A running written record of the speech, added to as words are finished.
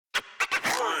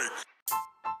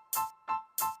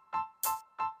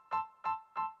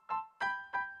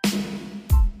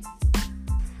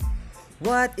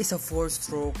What is a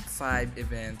 4-stroke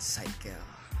 5-event cycle?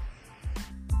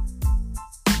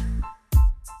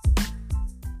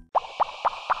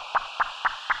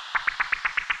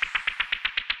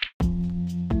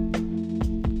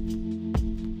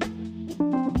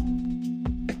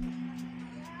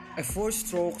 A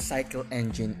 4-stroke cycle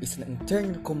engine is an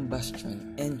internal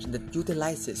combustion engine that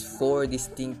utilizes 4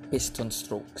 distinct piston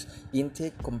strokes,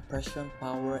 intake, compression,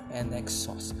 power, and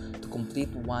exhaust to complete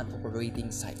one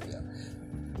operating cycle.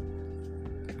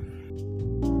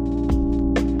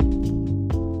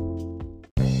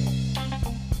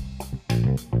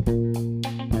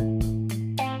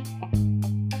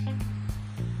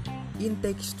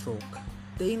 Intake stroke.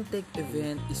 The intake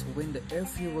event is when the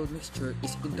air-fuel mixture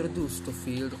is introduced to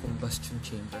fill the combustion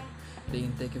chamber. The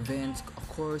intake event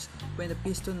occurs when the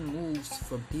piston moves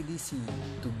from TDC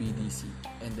to BDC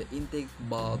and the intake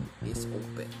valve is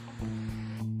open.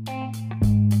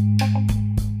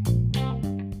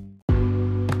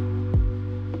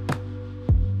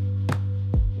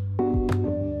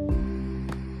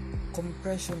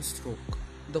 Compression stroke.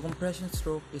 The compression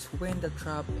stroke is when the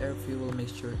trapped air-fuel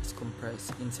mixture is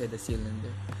compressed inside the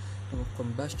cylinder. The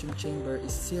combustion chamber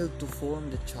is sealed to form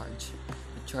the charge.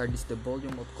 The charge is the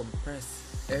volume of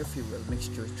compressed air-fuel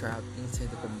mixture trapped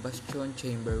inside the combustion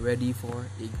chamber ready for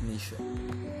ignition.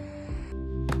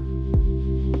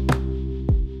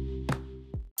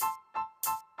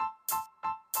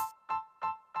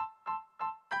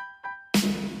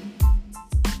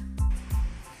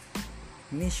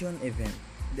 Ignition event.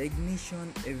 The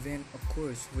ignition event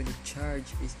occurs when the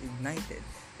charge is ignited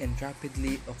and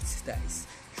rapidly oxidized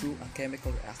through a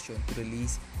chemical reaction to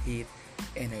release heat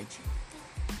energy.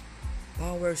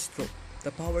 Power stroke.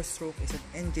 The power stroke is an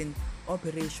engine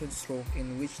operation stroke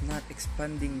in which not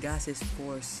expanding gases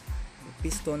force the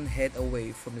piston head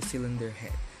away from the cylinder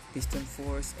head. Piston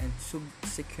force and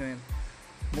subsequent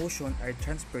motion are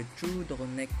transferred through the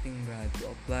connecting rod to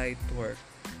apply torque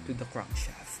to the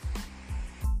crankshaft.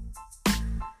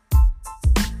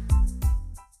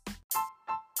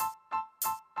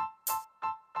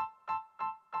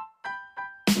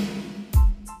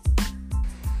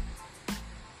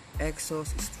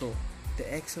 Exhaust stroke.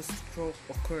 The exhaust stroke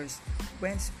occurs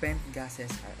when spent gases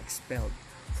are expelled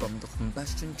from the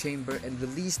combustion chamber and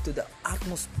released to the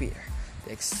atmosphere.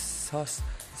 The exhaust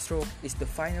stroke is the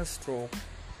final stroke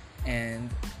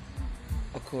and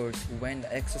occurs when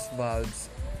the exhaust valve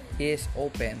is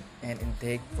open and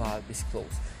intake valve is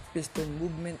closed. Piston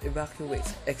movement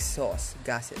evacuates exhaust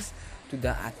gases to the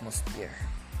atmosphere.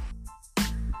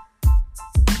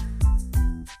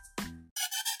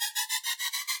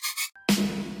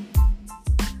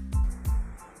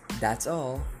 That's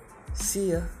all.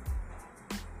 See ya.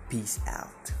 Peace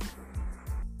out.